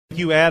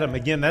you, Adam.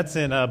 Again, that's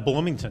in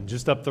Bloomington,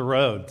 just up the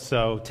road.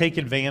 So take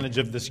advantage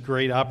of this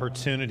great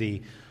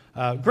opportunity.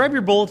 Grab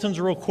your bulletins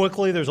real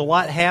quickly. There's a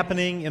lot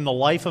happening in the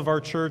life of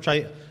our church.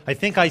 I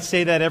think I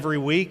say that every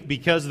week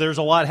because there's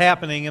a lot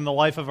happening in the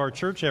life of our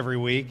church every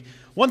week.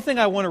 One thing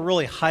I want to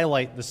really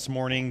highlight this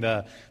morning,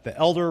 the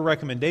elder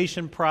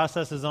recommendation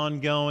process is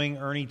ongoing.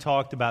 Ernie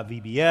talked about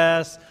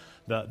VBS,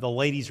 the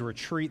ladies'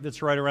 retreat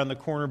that's right around the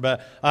corner.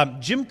 But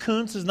Jim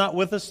Kuntz is not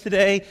with us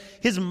today.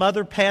 His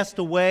mother passed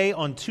away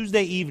on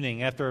Tuesday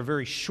evening after a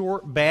very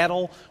short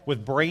battle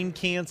with brain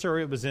cancer.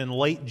 It was in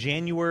late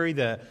January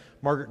that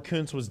Margaret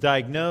Kuntz was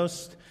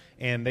diagnosed,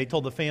 and they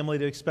told the family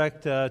to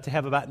expect to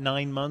have about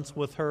 9 months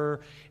with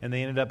her, and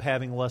they ended up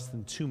having less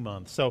than 2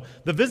 months. So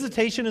the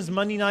visitation is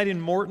Monday night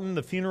in Morton.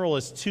 The funeral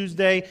is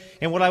Tuesday.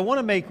 And what I want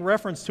to make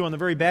reference to on the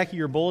very back of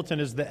your bulletin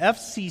is the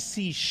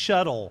FCC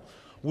shuttle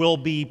will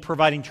be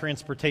providing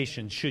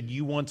transportation should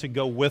you want to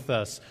go with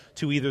us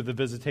to either the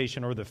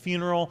visitation or the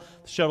funeral.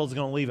 The shuttle is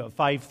going to leave at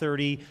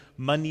 5:30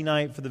 Monday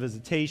night for the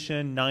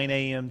visitation, 9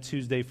 a.m.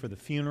 Tuesday for the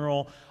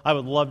funeral. I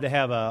would love to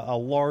have a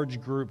large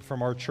group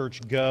from our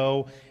church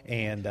go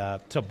and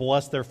to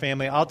bless their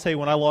family. I'll tell you,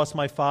 when I lost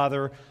my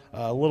father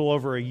a little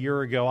over a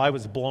year ago, I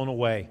was blown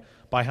away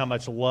by how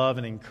much love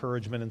and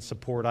encouragement and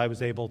support I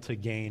was able to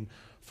gain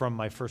from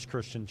my First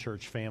Christian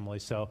Church family.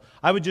 So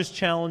I would just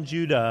challenge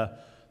you to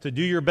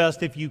do your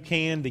best if you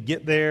can to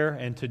get there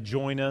and to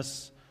join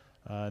us,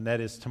 and that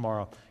is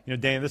tomorrow. You know,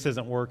 Dan, this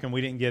isn't working.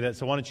 We didn't get it,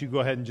 so why don't you go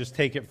ahead and just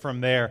take it from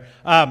there.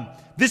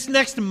 This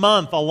next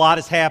month, a lot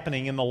is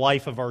happening in the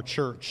life of our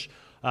church.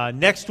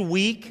 Next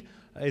week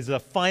is a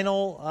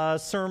final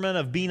sermon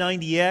of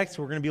B90x.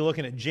 We're going to be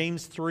looking at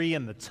James 3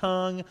 and the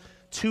tongue.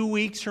 2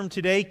 weeks from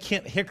today,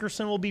 Kent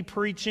Hickerson will be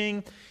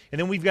preaching,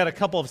 and then we've got a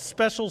couple of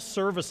special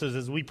services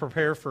as we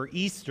prepare for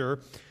Easter.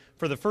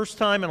 For the first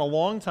time in a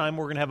long time,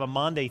 we're going to have a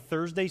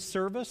Maundy-Thursday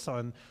service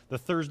on the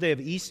Thursday of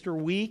Easter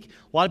week.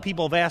 A lot of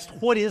people have asked,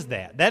 what is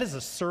that? That is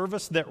a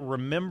service that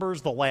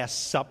remembers the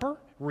Last Supper,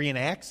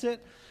 reenacts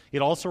it.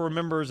 It also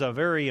remembers a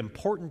very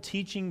important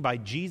teaching by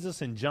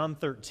Jesus in John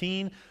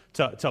 13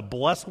 to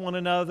bless one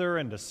another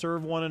and to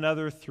serve one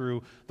another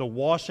through the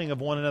washing of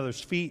one another's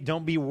feet.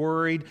 Don't be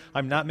worried.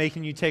 I'm not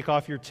making you take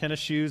off your tennis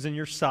shoes and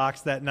your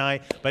socks that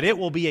night, but it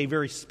will be a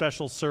very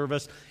special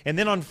service. And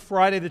then on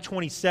Friday the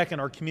 22nd,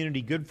 our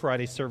Community Good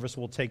Friday service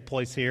will take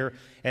place here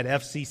at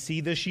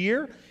FCC this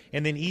year.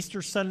 And then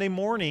Easter Sunday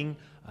morning,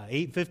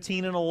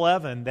 8:15 and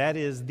 11, that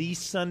is the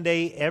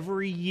Sunday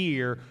every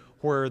year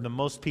where the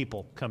most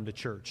people come to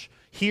church.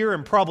 Here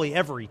and probably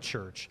every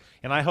church.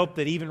 And I hope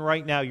that even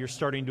right now you're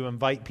starting to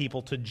invite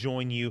people to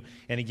join you.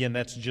 And again,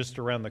 that's just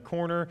around the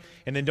corner.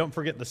 And then don't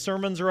forget the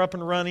sermons are up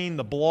and running.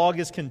 The blog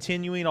is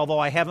continuing, although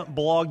I haven't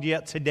blogged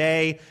yet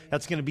today.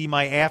 That's going to be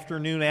my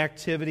afternoon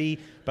activity.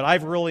 But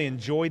I've really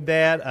enjoyed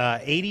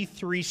that.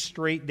 83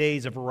 straight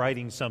days of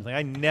writing something.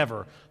 I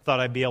never thought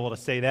I'd be able to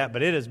say that,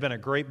 but it has been a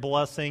great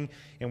blessing,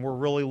 and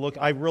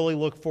I really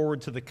look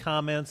forward to the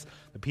comments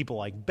that people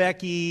like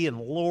Becky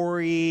and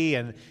Lori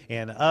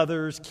and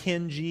others,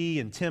 Kenji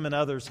and Tim and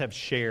others have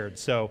shared.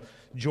 So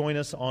join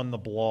us on the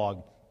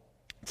blog.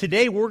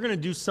 Today we're going to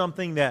do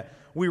something that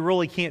we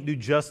really can't do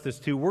justice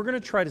to. We're going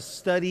to try to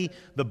study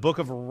the book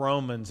of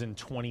Romans in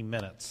 20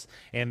 minutes.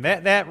 And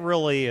that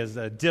really is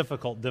a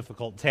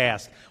difficult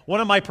task. One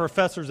of my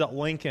professors at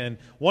Lincoln,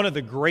 one of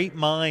the great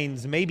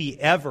minds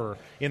maybe ever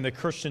in the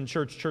Christian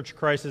Church of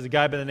Christ, is a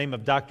guy by the name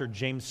of Dr.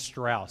 James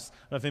Strauss. I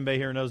don't know if anybody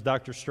here knows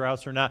Dr.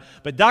 Strauss or not,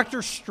 but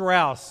Dr.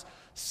 Strauss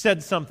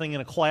said something in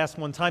a class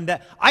one time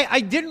that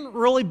I didn't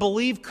really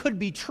believe could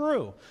be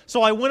true.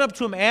 So I went up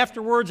to him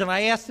afterwards and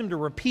I asked him to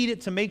repeat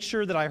it to make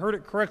sure that I heard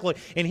it correctly.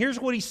 And here's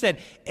what he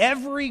said.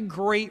 Every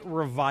great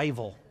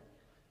revival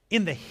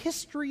in the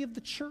history of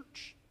the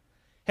church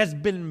has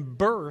been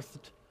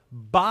birthed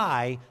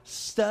by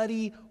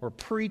study or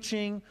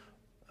preaching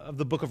of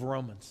the book of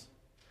Romans.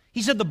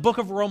 He said the book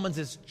of Romans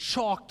is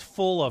chocked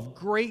full of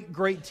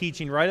great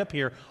teaching right up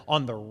here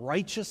on the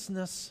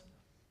righteousness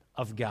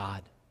of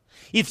God.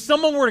 If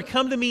someone were to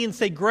come to me and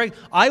say, Greg,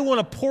 I want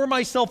to pour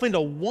myself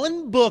into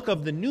one book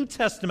of the New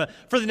Testament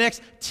for the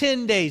next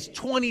 10 days,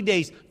 20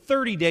 days,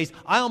 30 days,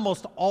 I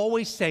almost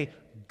always say,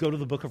 go to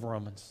the book of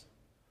Romans.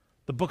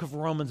 The book of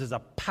Romans is a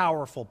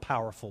powerful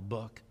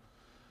book.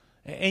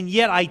 And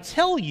yet I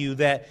tell you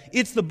that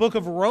it's the book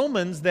of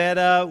Romans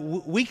that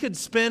we could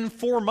spend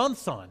 4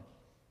 months on,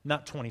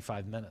 not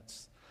 25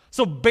 minutes.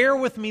 So bear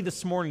with me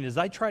this morning as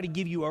I try to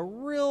give you a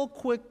real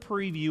quick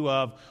preview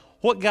of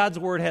what God's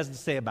Word has to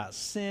say about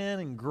sin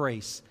and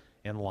grace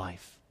and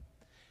life.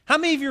 How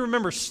many of you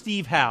remember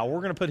Steve Howe?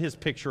 We're going to put his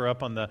picture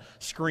up on the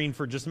screen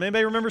for just a minute.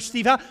 Anybody remember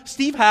Steve Howe?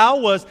 Steve Howe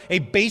was a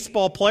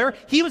baseball player.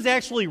 He was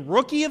actually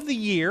Rookie of the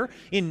Year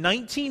in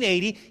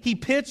 1980. He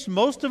pitched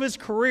most of his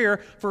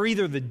career for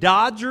either the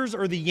Dodgers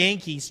or the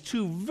Yankees,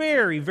 two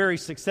very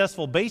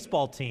successful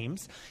baseball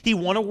teams. He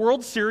won a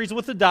World Series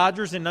with the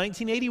Dodgers in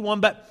 1981,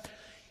 but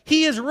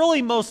he is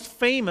really most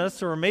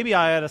famous, or maybe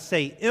I ought to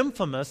say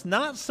infamous,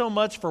 not so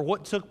much for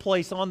what took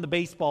place on the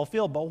baseball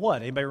field, but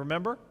what? Anybody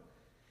remember?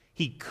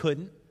 He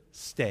couldn't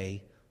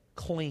stay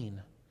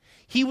clean.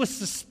 He was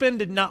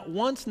suspended not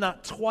once,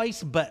 not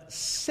twice, but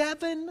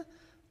 7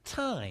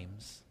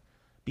 times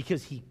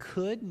because he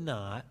could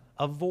not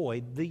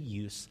avoid the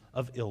use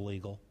of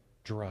illegal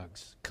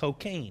drugs.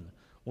 Cocaine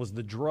was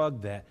the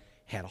drug that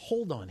had a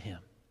hold on him.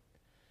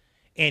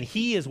 And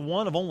he is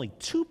one of only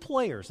 2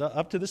 players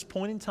up to this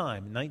point in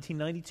time, in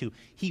 1992.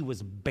 He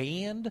was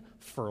banned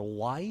for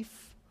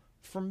life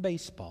from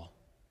baseball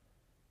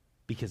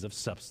because of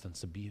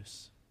substance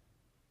abuse.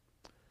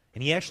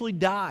 And he actually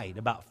died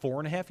about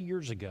 4.5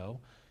 years ago.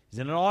 He's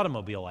in an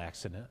automobile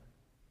accident.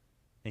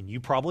 And you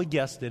probably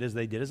guessed it, as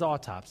they did his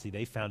autopsy,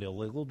 they found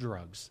illegal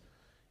drugs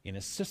in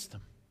his system.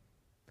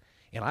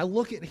 And I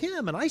look at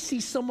him and I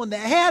see someone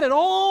that had it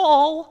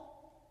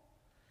all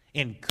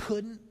and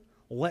couldn't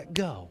let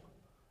go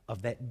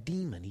of that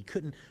demon. He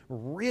couldn't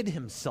rid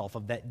himself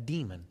of that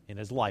demon in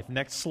his life.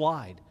 Next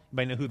slide.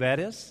 Anybody know who that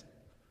is?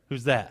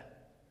 Who's that?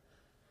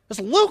 It's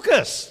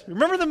Lucas.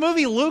 Remember the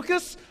movie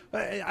Lucas?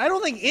 I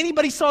don't think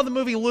anybody saw the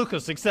movie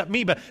Lucas except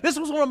me, but this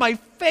was one of my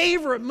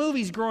favorite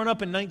movies growing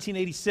up in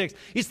 1986.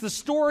 It's the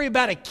story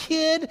about a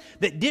kid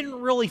that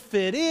didn't really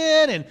fit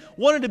in and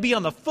wanted to be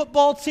on the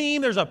football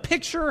team. There's a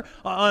picture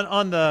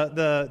on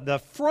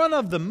the front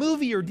of the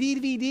movie or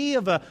DVD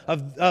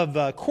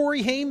of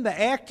Corey Haim, the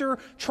actor,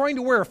 trying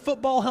to wear a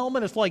football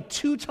helmet. It's like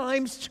 2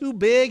 times too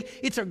big.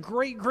 It's a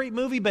great, great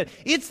movie, but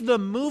it's the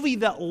movie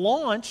that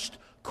launched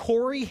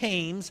Corey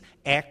Haim's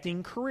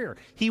acting career.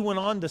 He went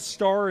on to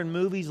star in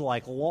movies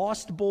like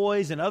Lost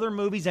Boys and other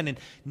movies, and in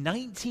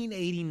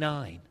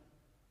 1989,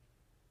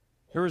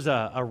 there was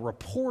a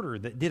reporter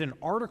that did an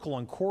article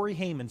on Corey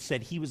Haim and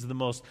said he was the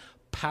most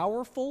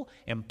powerful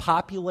and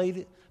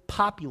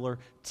popular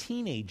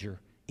teenager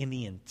in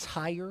the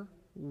entire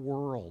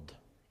world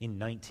in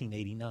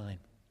 1989.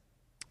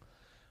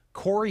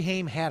 Corey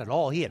Haim had it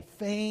all. He had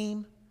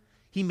fame.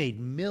 He made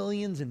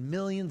millions and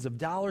millions of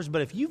dollars,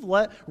 but if you've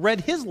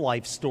read his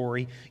life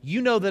story,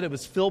 you know that it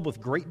was filled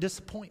with great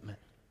disappointment.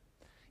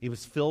 It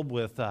was filled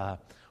with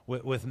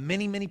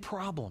many, many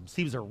problems.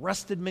 He was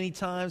arrested many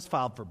times,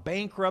 filed for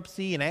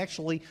bankruptcy, and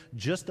actually,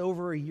 just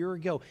over a year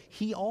ago,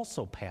 he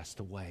also passed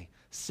away.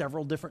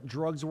 Several different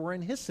drugs were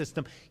in his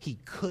system. He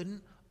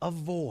couldn't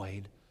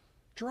avoid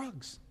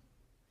drugs.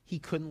 He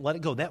couldn't let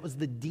it go. That was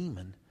the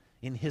demon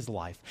in his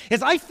life.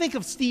 As I think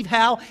of Steve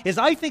Howe, as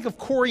I think of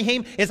Corey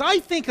Haim, as I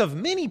think of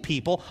many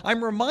people,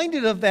 I'm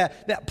reminded of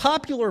that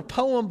popular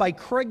poem by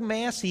Craig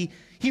Massey.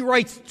 He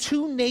writes,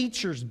 2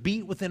 natures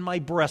beat within my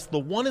breast. The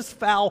one is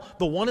foul,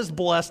 the one is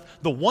blessed.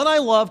 The one I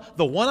love,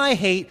 the one I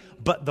hate,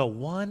 but the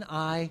one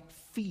I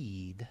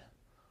feed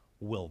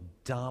will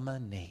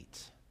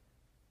dominate.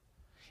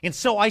 And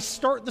so I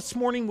start this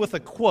morning with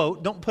a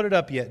quote. Don't put it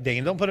up yet,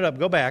 Dane. Don't put it up.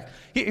 Go back.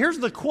 Here's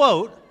the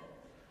quote.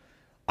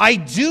 I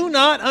do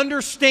not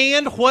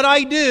understand what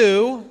I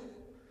do.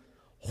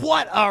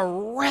 What a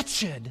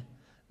wretched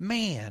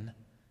man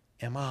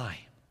am I.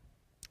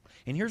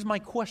 And here's my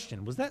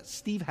question. Was that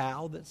Steve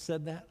Howe that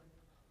said that?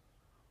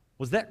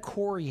 Was that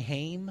Corey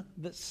Haim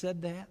that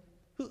said that?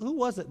 Who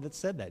was it that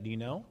said that? Do you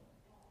know?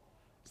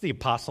 It's the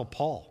Apostle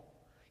Paul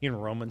in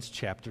Romans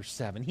chapter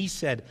 7. He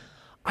said,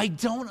 I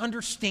don't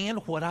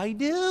understand what I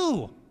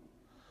do.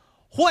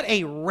 What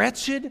a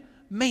wretched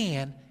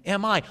man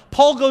am I.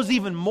 Paul goes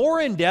even more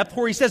in depth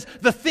where he says,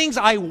 the things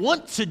I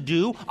want to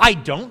do, I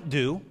don't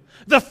do.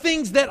 The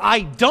things that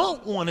I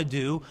don't want to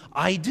do,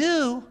 I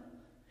do.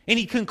 And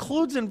he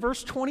concludes in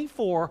verse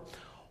 24,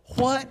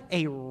 what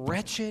a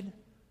wretched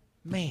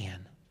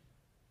man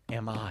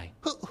am I.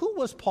 Who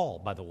was Paul,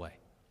 by the way?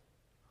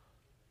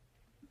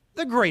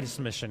 The greatest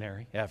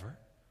missionary ever.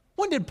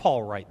 When did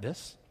Paul write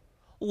this?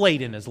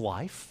 Late in his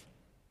life.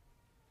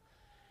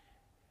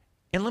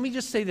 And let me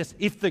just say this.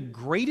 If the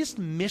greatest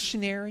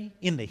missionary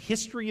in the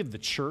history of the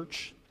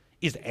church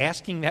is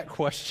asking that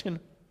question,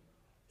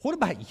 what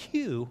about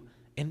you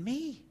and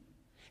me?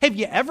 Have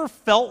you ever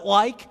felt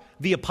like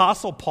the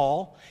Apostle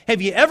Paul?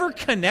 Have you ever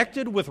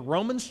connected with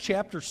Romans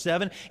chapter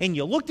 7 and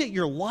you looked at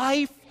your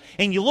life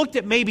and you looked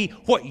at maybe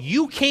what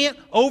you can't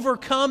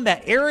overcome,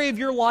 that area of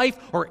your life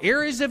or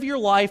areas of your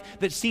life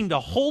that seem to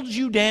hold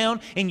you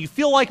down, and you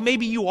feel like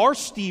maybe you are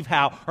Steve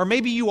Howe or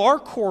maybe you are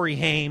Corey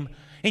Haim,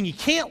 and you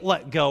can't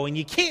let go, and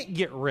you can't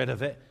get rid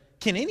of it.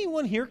 Can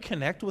anyone here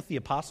connect with the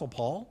Apostle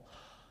Paul?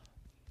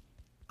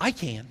 I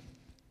can.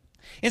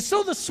 And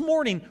so this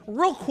morning,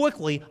 real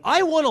quickly,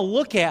 I want to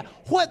look at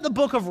what the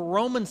book of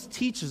Romans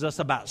teaches us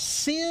about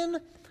sin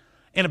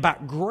and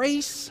about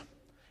grace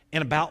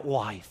and about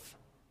life.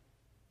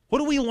 What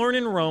do we learn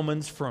in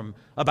Romans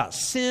about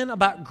sin,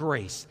 about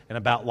grace, and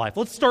about life?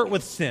 Let's start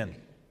with sin.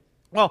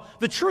 Well,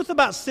 the truth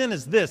about sin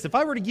is this. If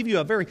I were to give you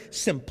a very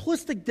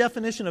simplistic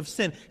definition of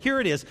sin, here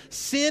it is.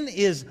 Sin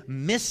is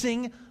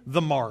missing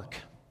the mark.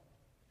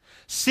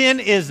 Sin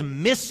is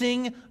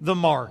missing the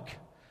mark.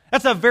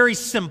 That's a very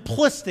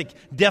simplistic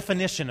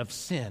definition of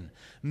sin,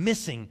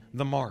 missing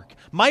the mark.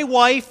 My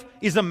wife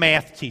is a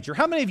math teacher.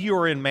 How many of you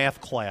are in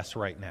math class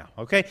right now?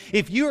 Okay,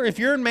 if you're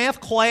in math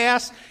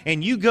class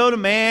and you go to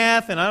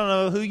math, and I don't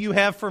know who you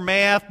have for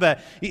math, but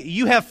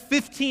you have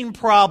 15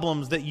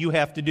 problems that you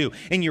have to do,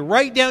 and you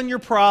write down your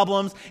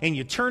problems and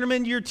you turn them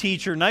into your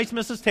teacher, nice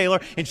Mrs.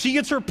 Taylor, and she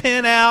gets her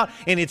pen out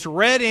and it's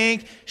red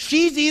ink.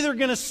 She's either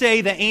going to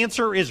say the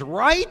answer is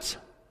right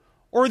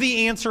or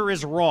the answer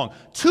is wrong.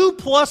 2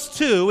 plus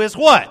 2 is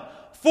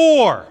what?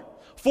 4.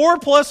 4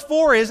 plus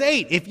 4 is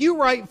 8. If you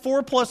write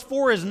 4 plus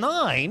 4 is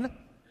 9,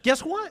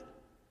 guess what?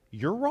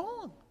 You're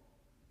wrong.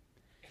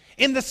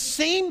 And the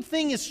same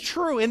thing is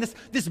true in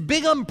this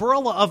big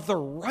umbrella of the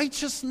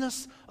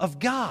righteousness of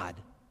God.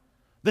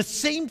 The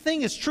same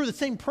thing is true. The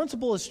same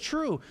principle is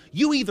true.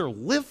 You either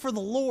live for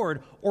the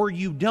Lord or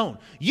you don't.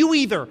 You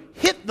either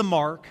hit the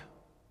mark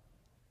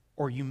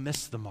or you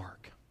miss the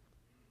mark.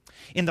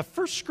 And the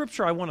first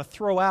scripture I want to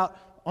throw out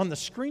on the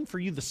screen for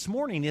you this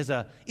morning is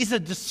a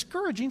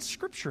discouraging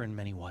scripture in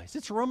many ways.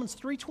 It's Romans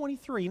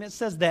 3:23, and it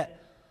says that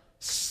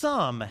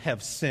some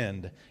have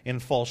sinned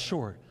and fall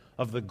short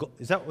of the...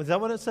 Is that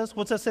what it says?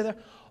 What's that say there?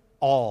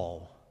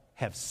 All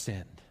have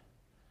sinned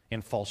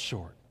and fall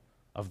short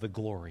of the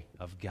glory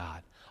of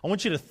God. I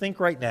want you to think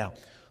right now,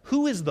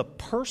 who is the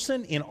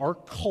person in our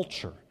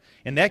culture?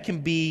 And that can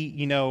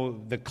be,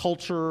 the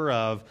culture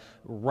of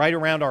right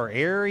around our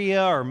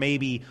area, or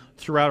maybe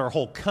throughout our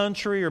whole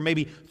country, or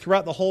maybe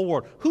throughout the whole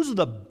world. Who's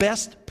the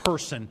best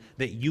person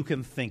that you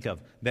can think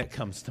of that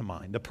comes to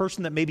mind? The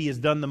person that maybe has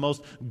done the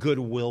most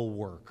goodwill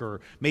work,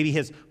 or maybe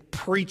has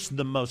preached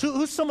the most.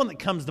 Who's someone that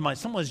comes to mind?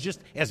 Someone who's just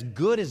as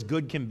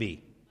good can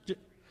be.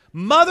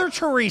 Mother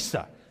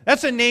Teresa.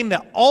 That's a name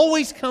that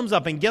always comes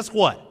up. And guess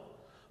what?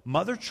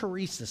 Mother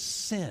Teresa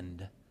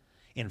sinned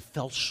and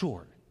fell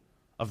short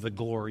of the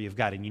glory of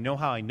God. And you know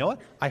how I know it?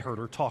 I heard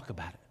her talk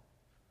about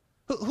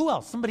it. Who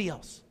else? Somebody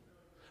else.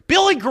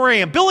 Billy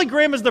Graham. Billy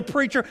Graham is the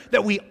preacher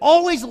that we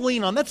always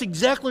lean on. That's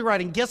exactly right.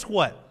 And guess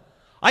what?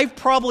 I've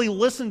probably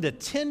listened to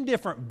 10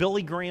 different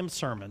Billy Graham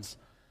sermons,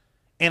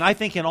 and I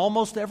think in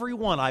almost every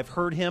one I've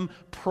heard him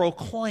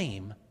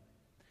proclaim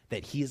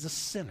that he is a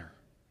sinner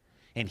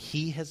and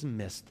he has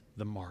missed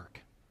the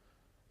mark.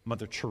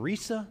 Mother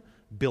Teresa,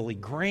 Billy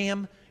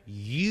Graham,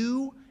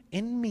 you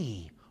and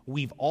me,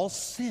 we've all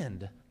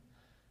sinned.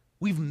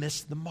 We've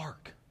missed the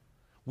mark.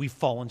 We've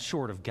fallen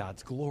short of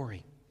God's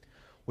glory.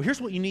 Well,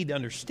 here's what you need to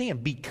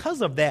understand.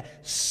 Because of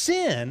that,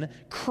 sin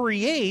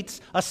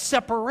creates a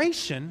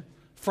separation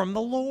from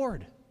the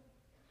Lord.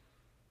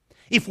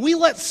 If we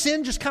let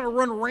sin just kind of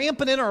run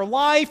rampant in our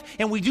life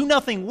and we do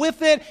nothing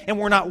with it and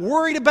we're not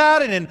worried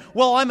about it and,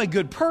 well, I'm a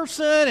good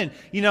person and,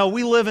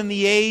 we live in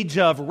the age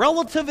of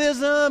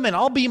relativism and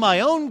I'll be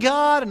my own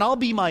God and I'll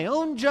be my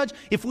own judge.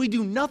 If we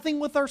do nothing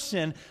with our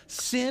sin,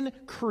 sin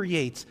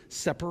creates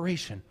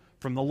separation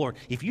from the Lord.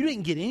 If you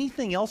didn't get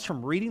anything else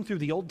from reading through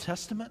the Old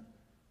Testament,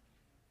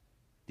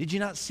 did you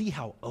not see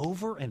how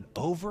over and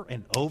over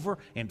and over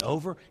and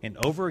over and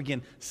over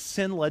again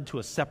sin led to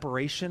a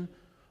separation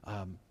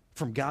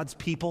from God's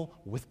people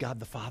with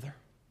God the Father?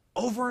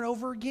 Over and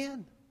over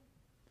again.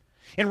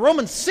 And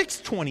Romans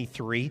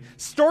 6:23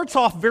 starts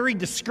off very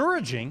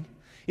discouraging.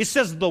 It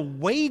says the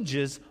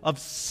wages of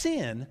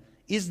sin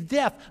is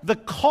death. The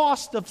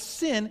cost of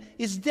sin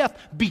is death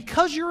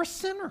because you're a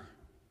sinner.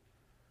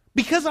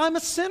 Because I'm a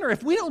sinner.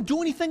 If we don't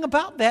do anything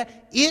about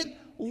that, it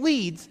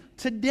leads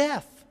to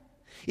death.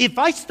 If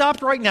I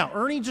stopped right now,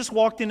 Ernie just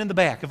walked in the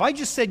back. If I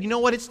just said, you know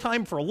what, it's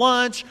time for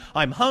lunch,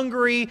 I'm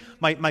hungry,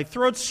 my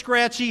throat's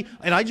scratchy,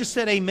 and I just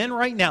said amen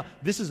right now,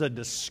 this is a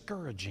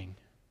discouraging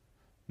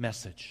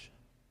message.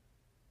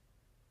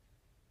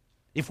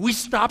 If we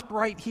stopped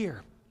right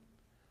here,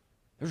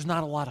 there's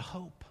not a lot of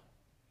hope.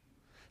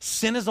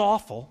 Sin is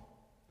awful.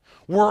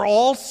 We're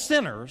all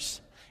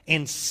sinners.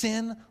 And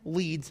sin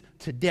leads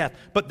to death.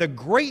 But the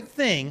great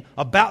thing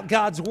about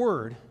God's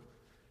Word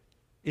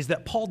is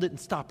that Paul didn't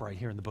stop right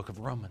here in the book of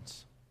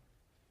Romans.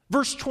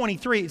 Verse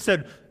 23, it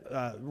said,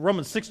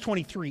 Romans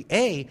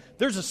 6:23a,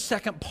 there's a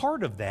second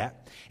part of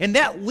that. And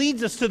that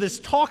leads us to this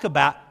talk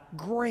about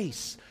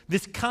grace,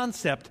 this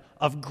concept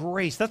of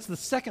grace. That's the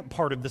second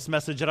part of this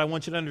message that I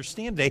want you to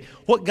understand today.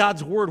 What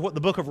God's Word, what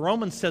the book of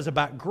Romans says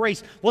about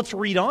grace. Let's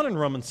read on in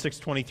Romans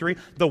 6:23.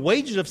 The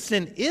wages of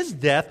sin is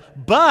death,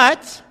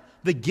 but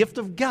the gift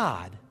of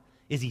God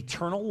is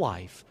eternal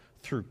life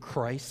through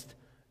Christ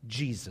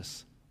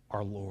Jesus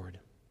our Lord.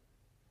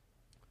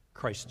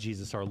 Christ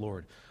Jesus our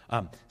Lord.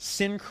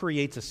 Sin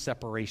creates a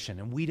separation,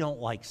 and we don't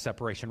like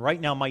separation. Right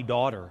now, my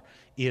daughter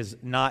is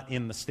not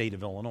in the state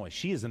of Illinois.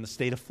 She is in the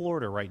state of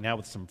Florida right now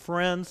with some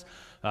friends,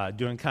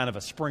 doing kind of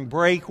a spring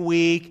break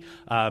week.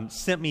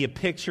 Sent me a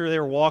picture. They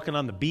were walking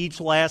on the beach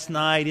last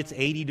night. It's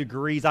 80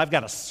 degrees. I've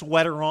got a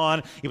sweater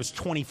on. It was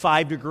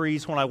 25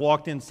 degrees when I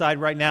walked inside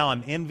right now.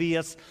 I'm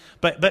envious.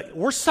 But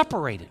we're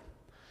separated.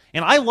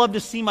 And I love to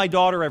see my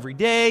daughter every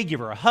day, give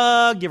her a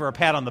hug, give her a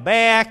pat on the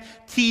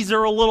back, tease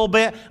her a little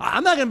bit.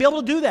 I'm not going to be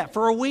able to do that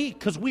for a week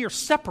because we are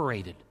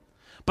separated.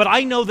 But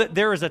I know that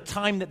there is a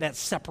time that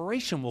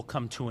separation will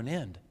come to an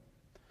end.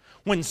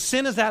 When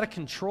sin is out of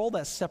control,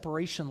 that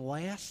separation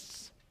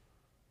lasts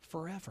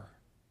forever.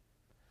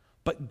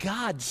 But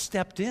God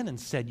stepped in and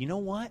said, you know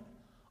what?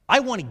 I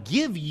want to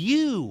give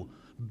you,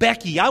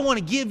 Becky, I want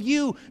to give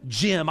you,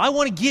 Jim, I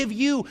want to give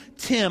you,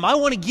 Tim, I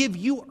want to give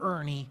you,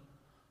 Ernie,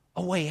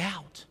 a way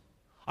out.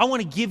 I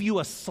want to give you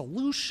a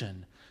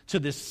solution to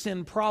this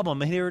sin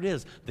problem. And here it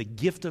is, the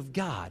gift of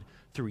God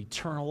through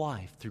eternal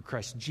life, through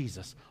Christ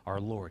Jesus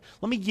our Lord.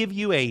 Let me give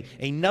you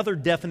another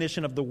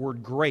definition of the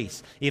word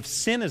grace. If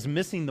sin is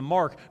missing the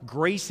mark,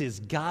 grace is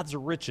God's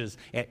riches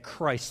at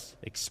Christ's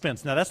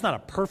expense. Now, that's not a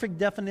perfect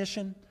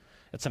definition.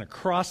 It's an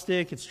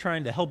acrostic. It's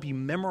trying to help you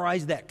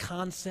memorize that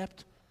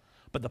concept.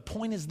 But the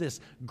point is this: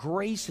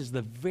 grace is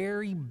the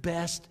very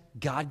best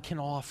God can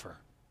offer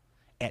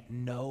at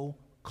no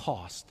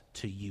cost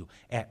to you,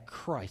 at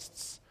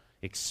Christ's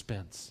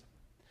expense.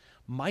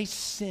 My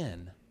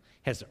sin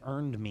has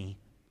earned me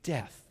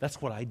death.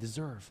 That's what I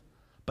deserve.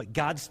 But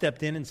God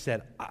stepped in and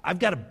said, I've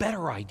got a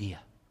better idea.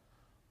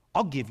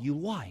 I'll give you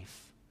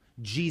life.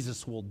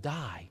 Jesus will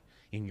die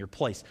in your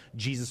place.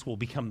 Jesus will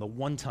become the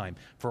one time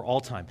for all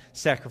time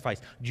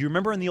sacrifice. Do you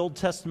remember in the Old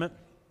Testament,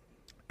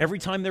 every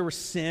time there was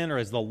sin or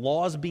as the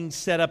law is being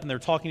set up and they're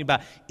talking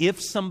about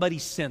if somebody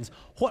sins,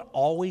 what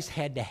always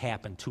had to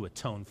happen to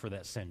atone for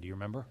that sin? Do you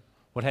remember?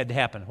 What had to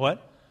happen?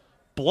 What?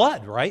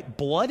 Blood, right?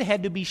 Blood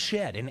had to be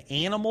shed. An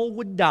animal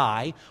would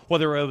die,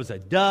 whether it was a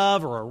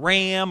dove or a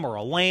ram or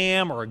a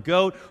lamb or a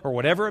goat or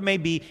whatever it may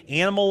be.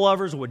 Animal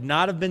lovers would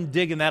not have been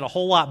digging that a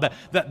whole lot, but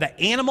the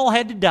animal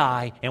had to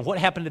die, and what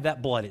happened to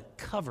that blood? It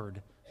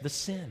covered the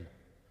sin.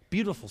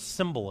 Beautiful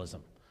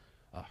symbolism.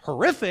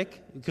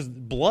 Horrific, because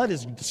blood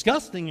is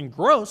disgusting and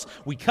gross.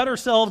 We cut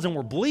ourselves and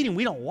we're bleeding.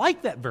 We don't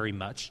like that very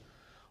much.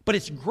 But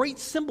it's great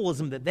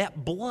symbolism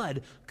that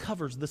blood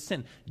covers the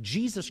sin.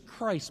 Jesus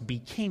Christ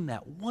became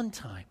that one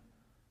time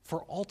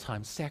for all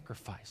time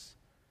sacrifice.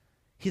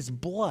 His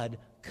blood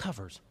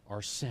covers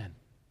our sin.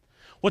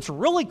 What's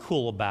really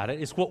cool about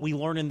it is what we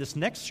learn in this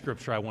next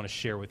scripture I want to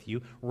share with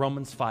you,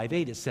 Romans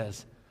 5:8. It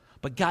says,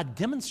 but God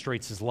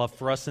demonstrates his love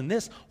for us in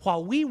this: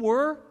 while we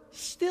were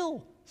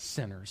still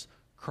sinners,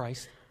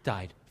 Christ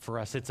died for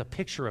us. It's a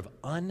picture of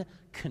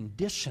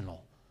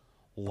unconditional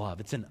love.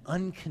 It's an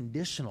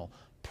unconditional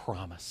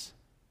promise.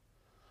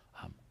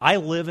 I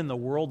live in the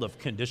world of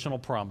conditional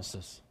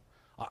promises.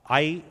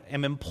 I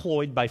am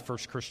employed by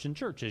First Christian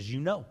Church, as you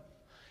know.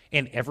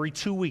 And every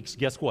 2 weeks,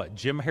 guess what?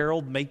 Jim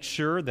Harold makes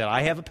sure that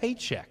I have a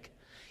paycheck.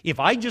 If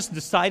I just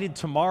decided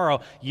tomorrow,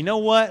 you know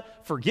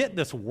what? Forget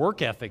this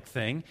work ethic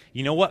thing.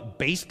 You know what?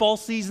 Baseball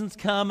season's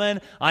coming.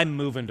 I'm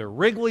moving to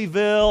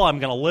Wrigleyville. I'm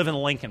going to live in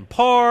Lincoln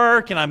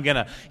Park, and I'm going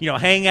to,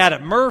 hang out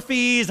at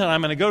Murphy's, and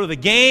I'm going to go to the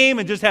game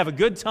and just have a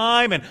good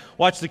time and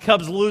watch the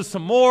Cubs lose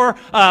some more.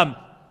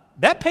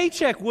 That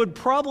paycheck would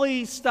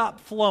probably stop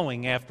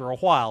flowing after a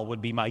while,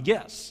 would be my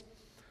guess.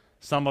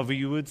 Some of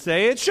you would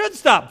say it should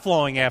stop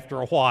flowing after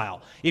a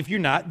while if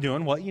you're not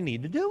doing what you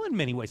need to do in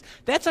many ways.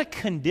 That's a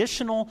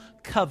conditional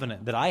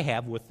covenant that I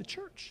have with the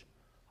church.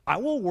 I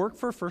will work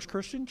for First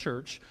Christian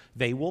Church.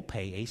 They will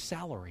pay a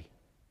salary.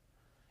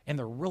 And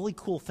the really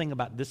cool thing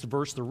about this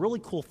verse, the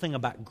really cool thing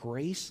about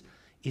grace,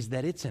 is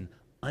that it's an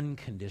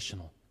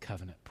unconditional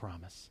covenant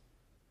promise.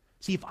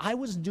 See, if I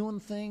was doing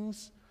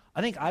things,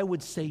 I think I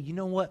would say, you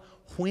know what?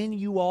 When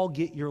you all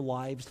get your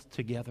lives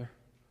together,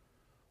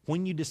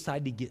 when you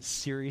decide to get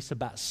serious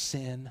about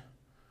sin,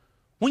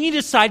 when you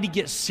decide to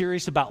get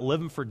serious about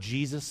living for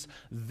Jesus,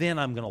 then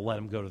I'm going to let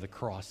him go to the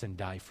cross and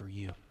die for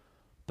you.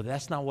 But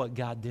that's not what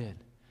God did.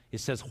 It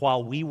says,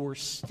 while we were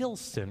still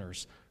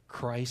sinners,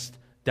 Christ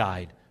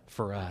died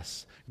for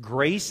us.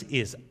 Grace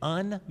is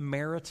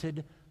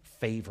unmerited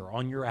favor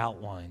on your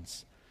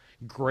outlines.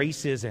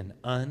 Grace is an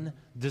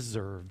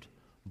undeserved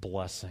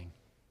blessing.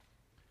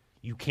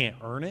 You can't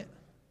earn it.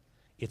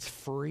 It's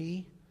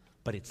free,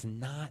 but it's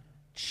not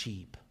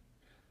cheap.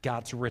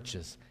 God's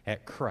riches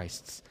at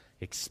Christ's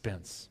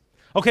expense.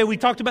 Okay, we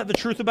talked about the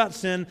truth about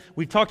sin.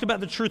 We've talked about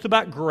the truth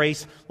about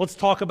grace. Let's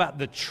talk about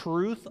the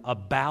truth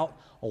about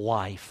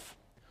life.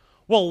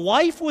 Well,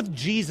 life with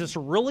Jesus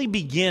really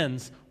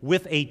begins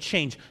with a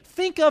change.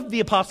 Think of the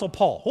Apostle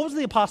Paul. What was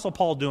the Apostle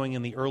Paul doing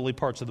in the early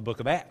parts of the book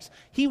of Acts?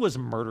 He was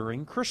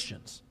murdering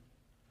Christians.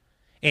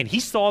 And he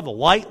saw the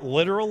light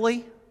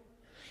literally.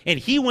 And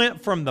he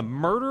went from the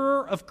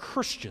murderer of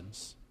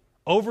Christians,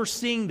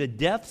 overseeing the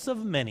deaths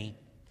of many,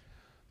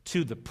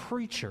 to the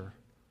preacher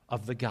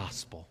of the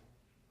gospel,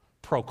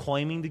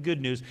 proclaiming the good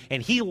news.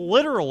 And he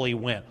literally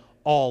went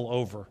all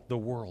over the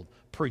world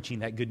preaching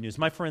that good news.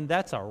 My friend,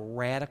 that's a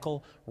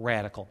radical,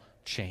 radical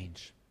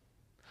change.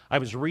 I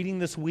was reading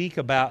this week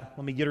about,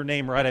 let me get her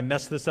name right, I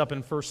messed this up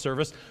in first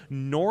service,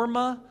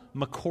 Norma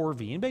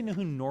McCorvey. Anybody know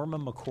who Norma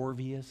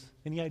McCorvey is?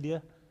 Any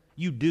idea?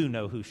 You do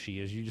know who she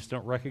is, you just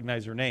don't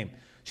recognize her name.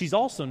 She's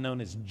also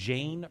known as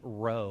Jane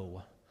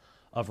Roe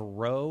of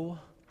Roe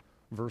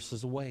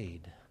versus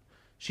Wade.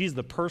 She's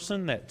the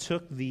person that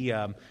took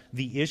the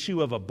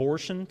issue of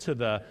abortion to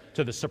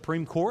the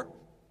Supreme Court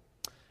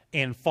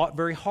and fought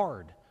very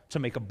hard to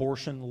make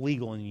abortion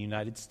legal in the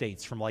United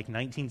States from like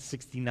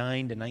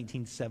 1969 to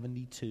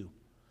 1972.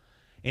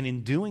 And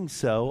in doing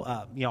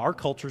so, our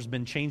culture has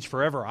been changed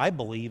forever, I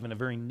believe, in a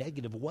very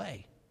negative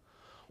way.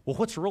 Well,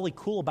 what's really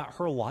cool about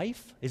her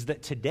life is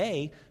that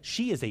today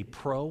she is a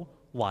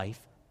pro-life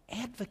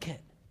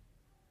advocate.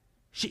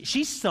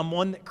 She's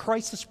someone that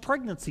crisis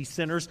pregnancy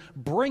centers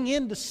bring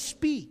in to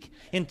speak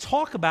and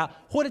talk about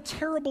what a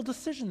terrible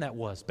decision that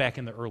was back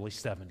in the early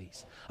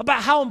 70s,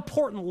 about how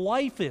important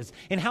life is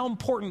and how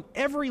important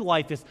every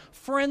life is.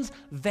 Friends,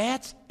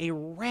 that's a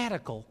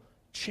radical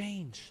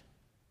change.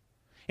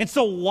 And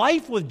so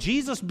life with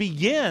Jesus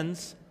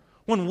begins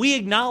when we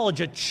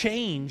acknowledge a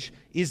change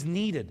is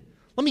needed.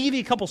 Let me give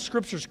you a couple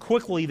scriptures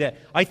quickly that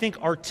I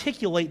think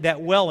articulate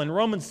that well. In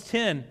Romans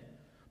 10,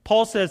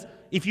 Paul says,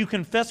 if you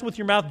confess with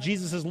your mouth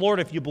Jesus is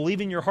Lord, if you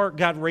believe in your heart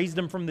God raised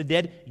him from the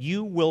dead,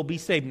 you will be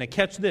saved. Now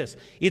catch this.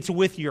 It's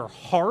with your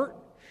heart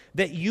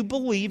that you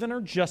believe and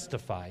are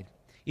justified.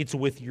 It's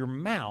with your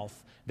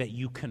mouth that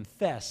you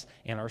confess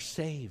and are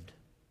saved.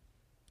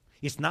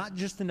 It's not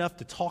just enough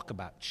to talk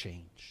about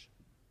change.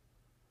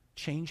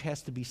 Change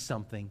has to be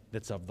something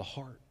that's of the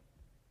heart,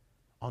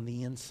 on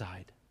the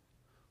inside,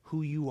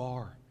 who you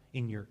are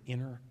in your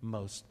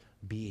innermost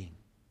being.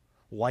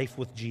 Life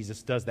with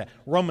Jesus does that.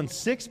 Romans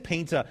 6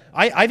 paints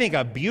I think,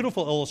 a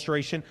beautiful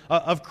illustration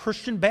of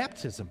Christian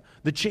baptism,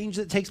 the change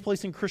that takes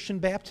place in Christian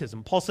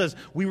baptism. Paul says,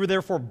 we were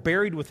therefore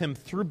buried with him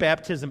through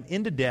baptism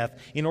into death,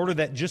 in order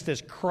that just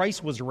as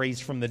Christ was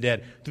raised from the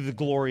dead through the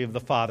glory of the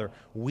Father,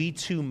 we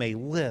too may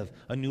live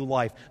a new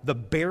life. The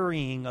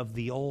burying of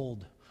the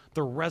old,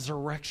 the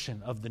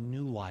resurrection of the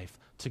new life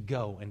to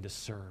go and to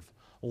serve.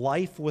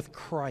 Life with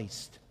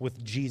Christ,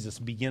 with Jesus,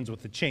 begins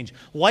with the change.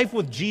 Life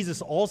with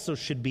Jesus also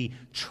should be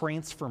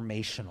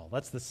transformational.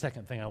 That's the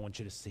second thing I want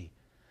you to see.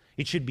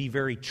 It should be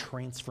very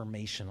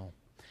transformational.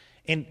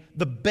 And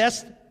the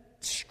best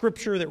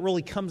scripture that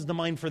really comes to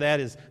mind for that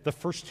is the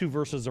first two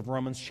verses of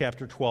Romans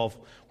chapter 12,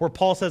 where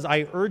Paul says,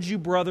 I urge you,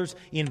 brothers,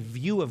 in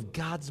view of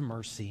God's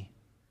mercy,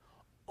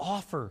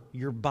 offer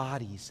your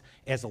bodies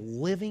as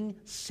living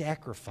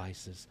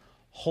sacrifices,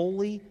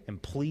 holy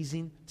and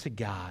pleasing to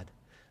God.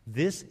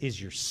 This is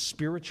your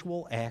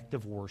spiritual act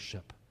of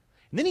worship.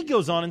 And then he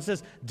goes on and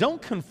says,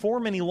 don't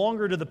conform any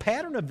longer to the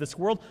pattern of this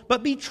world,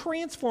 but be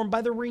transformed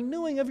by the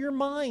renewing of your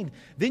mind.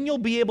 Then you'll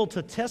be able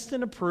to test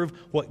and approve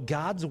what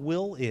God's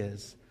will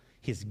is,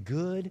 his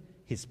good,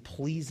 his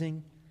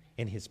pleasing,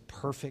 and his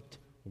perfect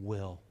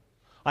will.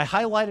 I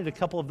highlighted a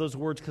couple of those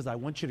words because I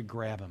want you to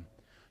grab them.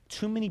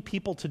 Too many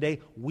people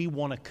today, we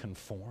want to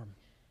conform.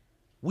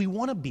 We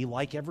want to be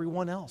like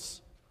everyone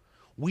else.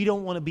 We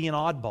don't want to be an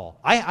oddball.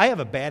 I have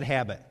a bad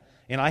habit,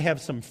 and I have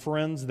some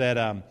friends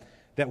that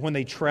when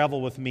they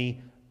travel with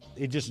me,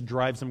 it just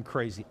drives them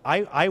crazy.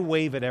 I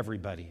wave at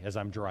everybody as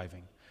I'm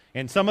driving,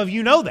 and some of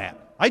you know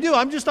that. I do.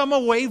 I'm a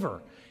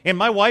waver, and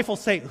my wife will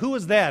say, "Who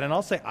is that?" And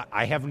I'll say,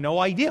 "I have no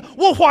idea."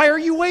 Well, why are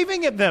you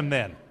waving at them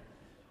then?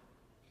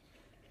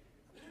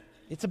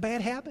 It's a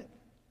bad habit.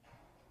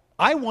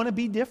 I want to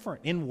be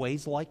different in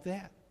ways like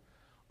that.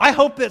 I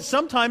hope that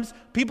sometimes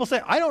people say,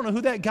 I don't know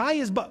who that guy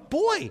is, but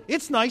boy,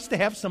 it's nice to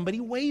have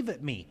somebody wave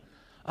at me.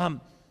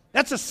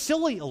 That's a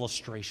silly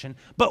illustration,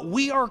 but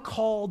we are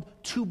called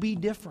to be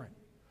different.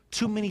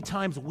 Too many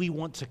times we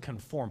want to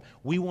conform.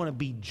 We want to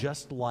be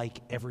just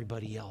like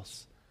everybody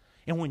else.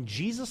 And when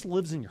Jesus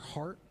lives in your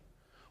heart,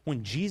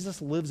 when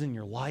Jesus lives in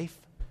your life,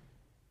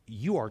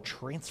 you are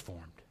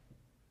transformed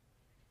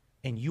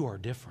and you are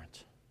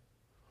different.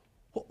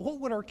 What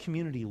would our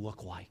community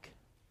look like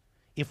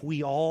if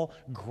we all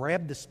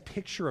grabbed this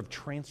picture of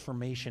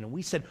transformation and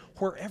we said,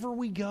 wherever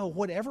we go,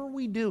 whatever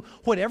we do,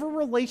 whatever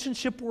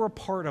relationship we're a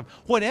part of,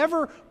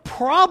 whatever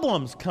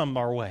problems come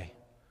our way,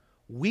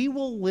 we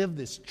will live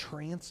this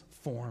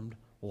transformed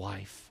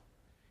life.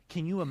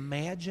 Can you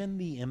imagine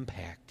the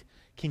impact?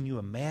 Can you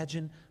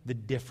imagine the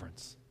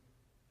difference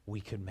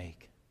we could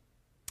make?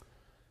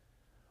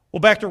 Well,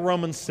 back to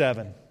Romans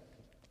 7.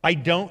 I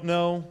don't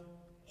know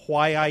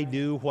why I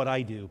do what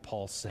I do,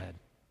 Paul said.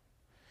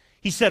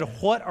 He said,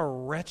 what a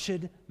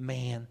wretched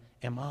man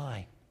am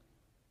I.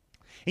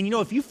 And you know,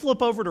 if you flip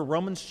over to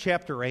Romans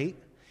chapter 8,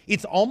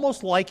 it's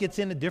almost like it's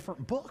in a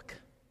different book.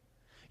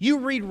 You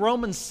read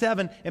Romans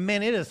 7, and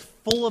man, it is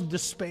full of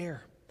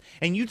despair.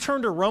 And you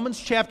turn to Romans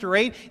chapter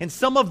 8, and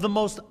some of the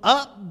most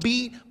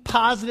upbeat,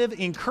 positive,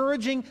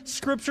 encouraging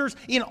scriptures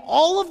in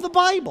all of the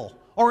Bible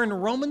are in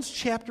Romans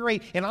chapter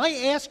 8. And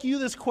I ask you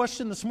this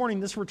question this morning,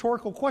 this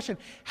rhetorical question.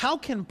 How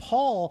can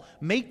Paul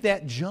make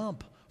that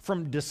jump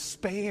from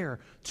despair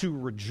to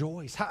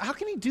rejoice? How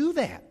can he do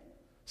that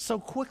so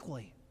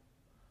quickly?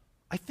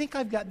 I think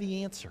I've got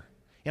the answer.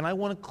 And I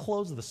want to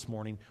close this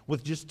morning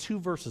with just two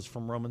verses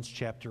from Romans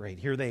chapter 8.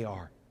 Here they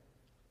are.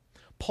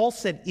 Paul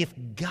said, if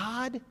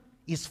God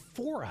is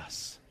for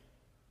us,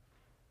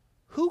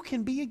 who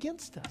can be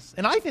against us?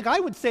 And I think I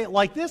would say it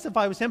like this if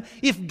I was him.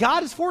 If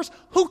God is for us,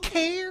 who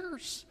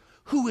cares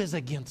who is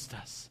against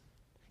us?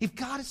 If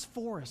God is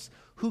for us,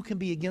 who can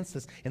be against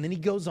us? And then he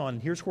goes on.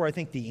 Here's where I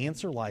think the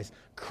answer lies.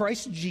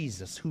 Christ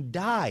Jesus, who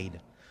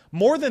died,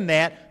 more than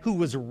that, who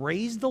was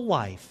raised to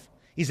life,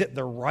 is at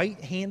the right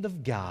hand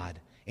of God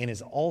and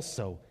is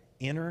also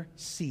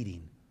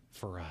interceding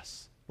for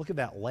us. Look at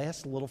that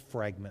last little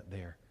fragment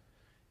there.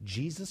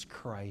 Jesus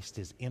Christ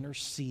is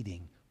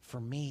interceding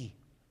for me.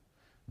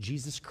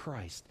 Jesus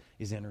Christ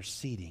is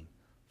interceding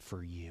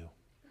for you.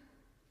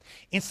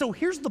 And so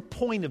here's the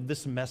point of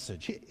this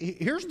message.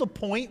 Here's the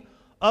point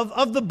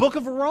of the book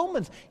of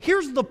Romans.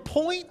 Here's the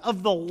point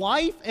of the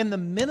life and the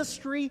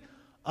ministry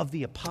of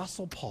the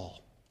Apostle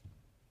Paul.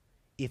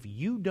 If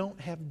you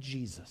don't have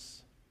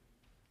Jesus,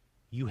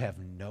 you have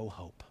no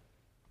hope.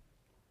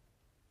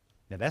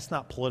 Now, that's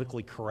not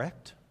politically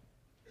correct.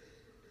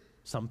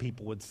 Some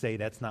people would say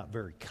that's not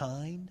very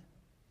kind.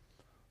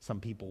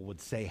 Some people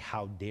would say,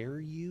 how dare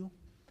you?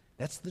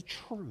 That's the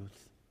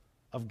truth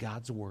of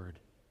God's word.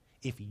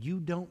 If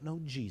you don't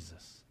know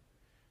Jesus,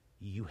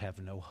 you have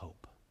no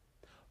hope.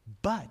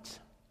 But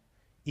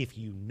if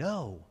you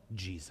know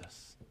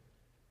Jesus,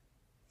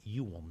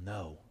 you will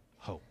know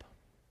hope.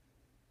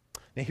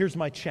 Now, here's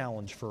my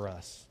challenge for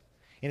us.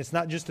 And it's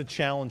not just a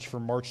challenge for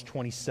March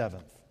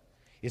 27th.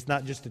 It's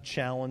not just a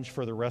challenge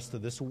for the rest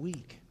of this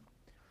week.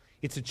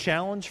 It's a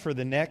challenge for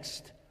the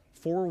next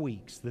 4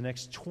 weeks, the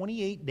next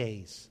 28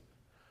 days.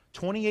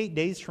 28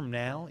 days from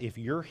now, if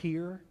you're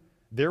here,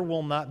 there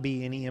will not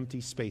be any empty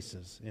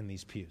spaces in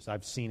these pews.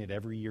 I've seen it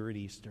every year at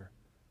Easter.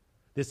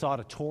 This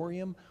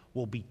auditorium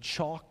will be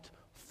chocked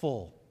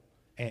full.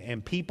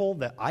 And people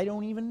that I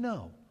don't even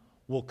know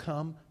will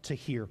come to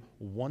hear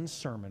one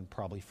sermon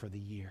probably for the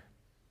year.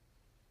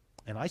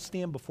 And I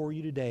stand before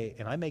you today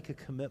and I make a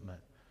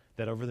commitment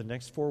that over the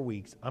next 4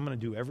 weeks, I'm going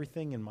to do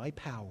everything in my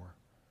power,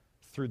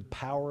 through the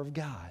power of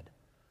God,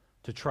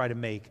 to try to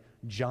make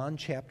John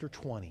chapter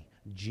 20,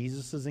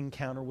 Jesus'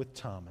 encounter with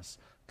Thomas,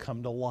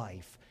 come to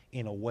life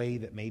in a way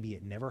that maybe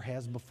it never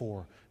has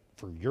before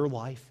for your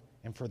life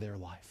and for their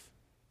life.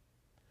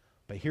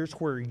 But here's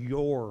where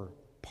your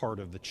part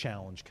of the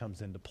challenge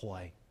comes into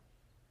play.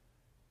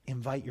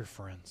 Invite your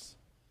friends.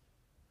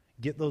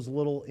 Get those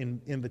little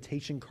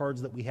invitation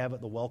cards that we have at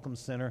the Welcome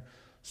Center.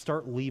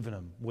 Start leaving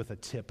them with a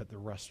tip at the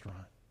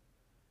restaurant.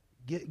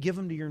 Give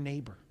them to your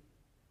neighbor.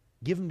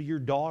 Give them to your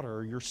daughter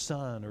or your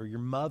son or your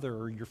mother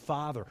or your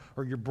father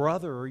or your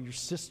brother or your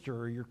sister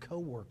or your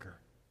coworker.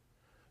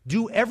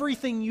 Do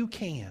everything you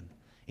can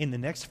in the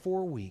next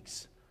 4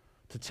 weeks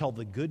to tell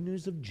the good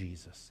news of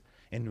Jesus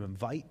and to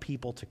invite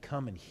people to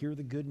come and hear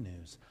the good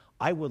news.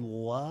 I would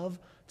love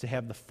to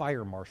have the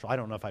fire marshal. I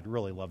don't know if I'd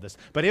really love this,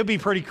 but it would be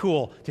pretty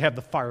cool to have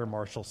the fire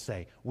marshal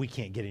say, we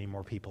can't get any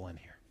more people in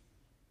here.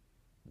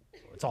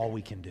 It's all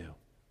we can do.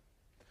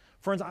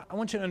 Friends, I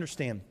want you to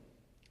understand,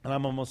 and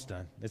I'm almost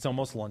done. It's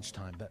almost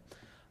lunchtime, but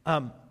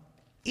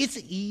it's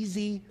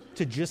easy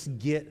to just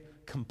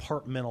get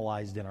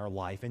compartmentalized in our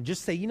life and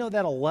just say,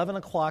 that 11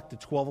 o'clock to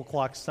 12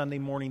 o'clock Sunday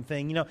morning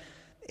thing,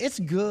 it's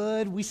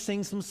good. We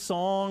sing some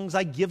songs.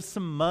 I give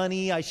some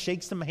money. I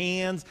shake some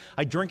hands.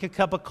 I drink a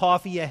cup of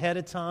coffee ahead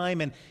of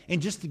time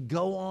and just to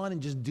go on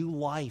and just do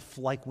life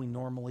like we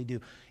normally do.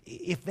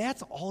 If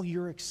that's all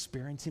you're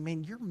experiencing,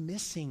 man, you're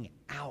missing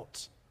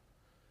out.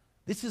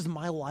 This is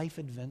my life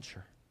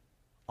adventure.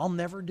 I'll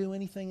never do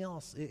anything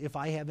else if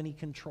I have any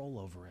control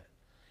over it.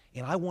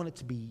 And I want it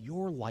to be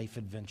your life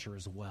adventure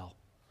as well.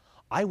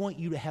 I want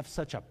you to have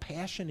such a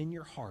passion in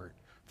your heart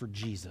for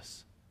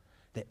Jesus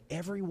that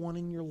everyone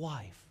in your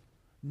life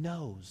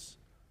knows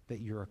that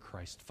you're a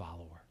Christ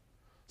follower.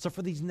 So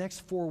for these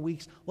next 4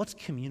 weeks, let's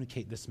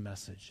communicate this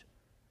message.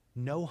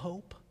 No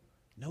hope,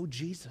 no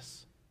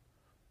Jesus.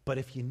 But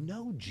if you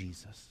know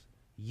Jesus,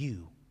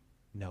 you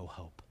know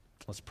hope.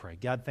 Let's pray.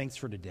 God, thanks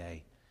for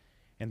today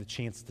and the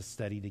chance to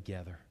study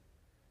together.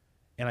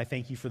 And I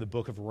thank you for the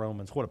book of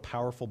Romans. What a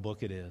powerful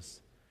book it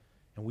is.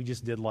 And we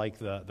just did like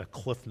the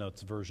Cliff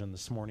Notes version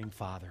this morning,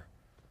 Father.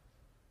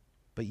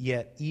 But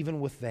yet, even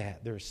with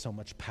that, there is so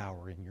much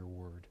power in your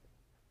word.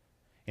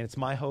 And it's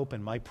my hope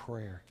and my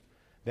prayer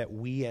that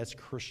we as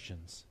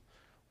Christians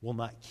will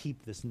not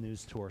keep this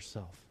news to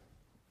ourselves.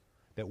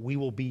 That we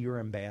will be your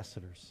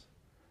ambassadors.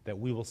 That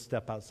we will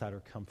step outside our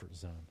comfort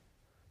zone.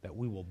 That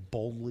we will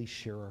boldly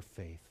share our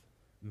faith,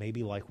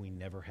 maybe like we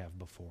never have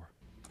before.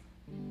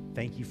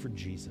 Thank you for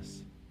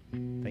Jesus.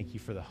 Thank you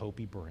for the hope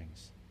he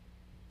brings.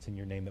 It's in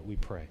your name that we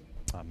pray.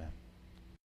 Amen.